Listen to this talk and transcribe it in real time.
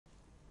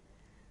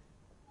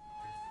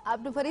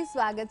આપનું ફરી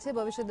સ્વાગત છે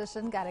ભવિષ્ય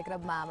દર્શન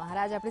કાર્યક્રમમાં।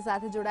 મહારાજ આપણી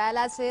સાથે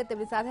જોડાયેલા છે,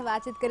 તેમની સાથે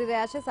વાતચીત કરી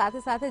રહ્યા છે।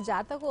 સાથે સાથે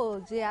જાતકો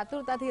જે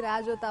આતુરતાથી રાહ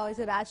જોતા હોય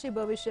છે રાશિ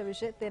ભવિષ્ય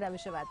વિશે, તેના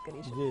વિશે વાત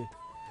કરીશું। જી,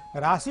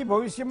 રાશિ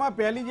ભવિષ્યમાં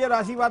પહેલી જે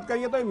રાશિ વાત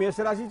કરીએ તો એ મેષ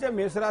રાશિ છે।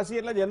 મેષ રાશિ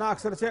એટલે જેના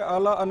અક્ષર છે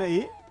અલ અને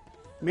ઈ।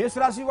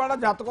 મેષ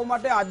રાશિવાળા જાતકો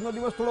માટે આજનો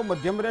દિવસ થોડો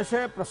મધ્યમ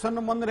રહેશે,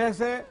 પ્રસન્ન મન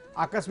રહેશે,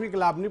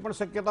 આકસ્મિક લાભની પણ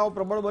શક્યતાઓ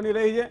પ્રબળ બની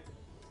રહી છે।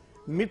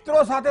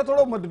 મિત્રો સાથે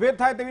થોડો મતભેદ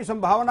થાય તેવી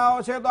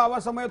સંભાવનાઓ છે, તો આવા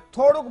સમયે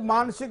થોડુંક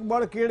માનસિક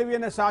બળ કેળવી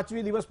અને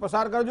સાચવી દિવસ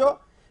પસાર કરજો।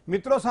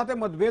 મિત્રો સાથે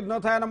મતભેદ ન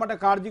થાય એના માટે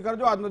કાળજી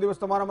કરજો। આજનો દિવસ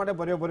તમારા માટે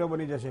ભર્યો ભર્યો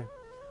બની જશે।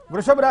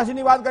 વૃષભ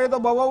રાશિની વાત કરીએ તો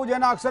બહુ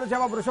જેના અક્ષર છે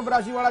એવા વૃષભ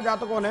રાશિવાળા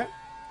જાતકોને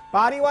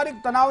પારિવારિક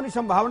તણાવની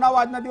સંભાવનાઓ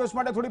આજના દિવસ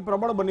માટે થોડી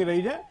પ્રબળ બની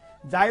રહી છે।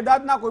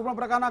 જાયદાદના કોઈપણ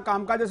પ્રકારના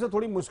કામકાજ હશે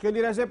થોડી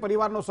મુશ્કેલી રહેશે,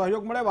 પરિવારનો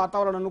સહયોગ મળે,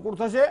 વાતાવરણ અનુકૂળ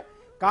થશે।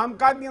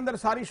 કામકાજની અંદર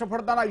સારી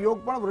સફળતાના યોગ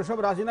પણ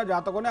વૃષભ રાશિના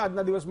જાતકોને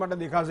આજના દિવસ માટે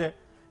દેખાશે।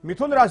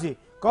 મિથુન રાશિ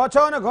ક છ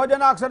અને ઘ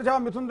જેના અક્ષર છે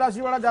મિથુન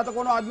રાશિવાળા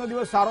જાતકોનો આજનો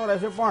દિવસ સારો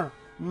રહેશે, પણ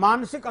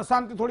માનસિક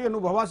અશાંતિ થોડી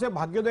અનુભવાશે।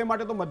 ભાગ્યોદય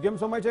માટે તો મધ્યમ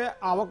સમય છે।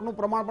 આવકનું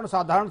પ્રમાણ પણ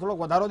સાધારણ થોડોક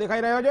વધારો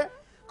દેખાઈ રહ્યો છે।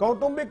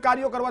 કૌટુંબિક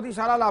કાર્યો કરવાથી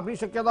સારા લાભની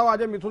શક્યતાઓ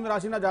આજે મિથુન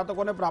રાશિના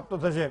જાતકોને પ્રાપ્ત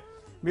થશે।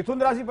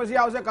 મિથુન રાશિ પછી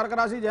આવશે કર્ક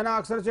રાશિ જેના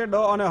અક્ષર છે ડ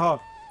અને હ।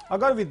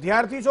 અગર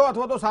વિદ્યાર્થી છો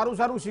અથવા તો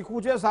સારું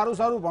શીખવું છે,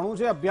 સારું ભણવું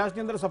છે,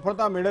 અભ્યાસની અંદર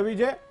સફળતા મેળવવી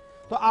છે,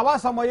 તો આવા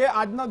સમયે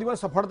આજનો દિવસ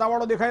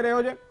સફળતાવાળો દેખાઈ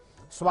રહ્યો છે।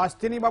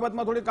 સ્વાસ્થ્યની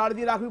બાબતમાં થોડી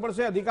કાળજી રાખવી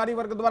પડશે। અધિકારી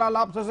વર્ગ દ્વારા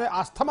લાભ થશે।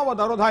 આસ્થામાં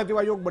વધારો થાય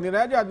તેવા યોગ બની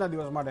રહ્યા છે આજના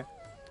દિવસ માટે।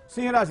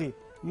 સિંહ રાશિ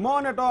મ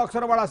અને ટ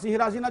અક્ષરવાળા સિંહ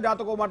રાશિના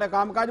જાતકો માટે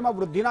કામકાજમાં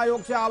વૃદ્ધિના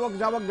યોગ છે। આવક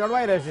જાવક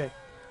જળવાઈ રહેશે।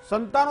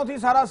 સંતાનોથી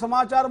સારા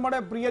સમાચાર મળે।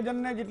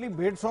 પ્રિયજનને જેટલી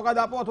ભેટ સોગાદ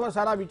આપો અથવા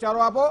સારા વિચારો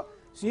આપો।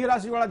 સિંહ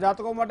રાશિવાળા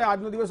જાતકો માટે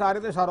આજનો દિવસ આ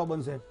રીતે સારો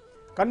બનશે।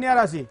 કન્યા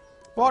રાશિ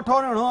પ ઠ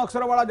અને ણ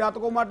અક્ષરવાળા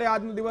જાતકો માટે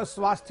આજનો દિવસ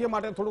સ્વાસ્થ્ય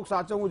માટે થોડુંક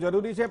સાચવવું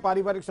જરૂરી છે।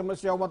 પારિવારિક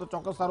સમસ્યાઓમાં તો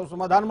ચોક્કસ સારું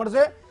સમાધાન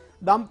મળશે।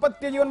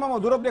 દાંપત્ય જીવનમાં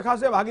મધુરપ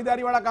દેખાશે।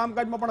 ભાગીદારીવાળા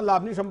કામકાજમાં પણ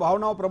લાભની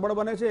સંભાવનાઓ પ્રબળ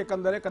બને છે।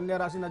 એકંદરે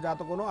કન્યા રાશિના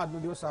જાતકોનો આજનો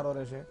દિવસ સારો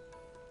રહેશે।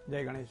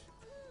 જય ગણેશ।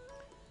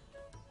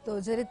 તો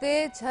જે રીતે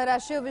 6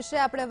 રાશિઓ વિશે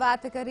આપણે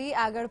વાત કરી,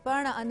 આગળ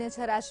પણ અન્ય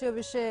 6 રાશિઓ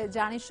વિશે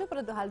જાણીશું,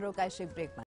 પરંતુ હાલ રોકાઈશું બ્રેકમાં।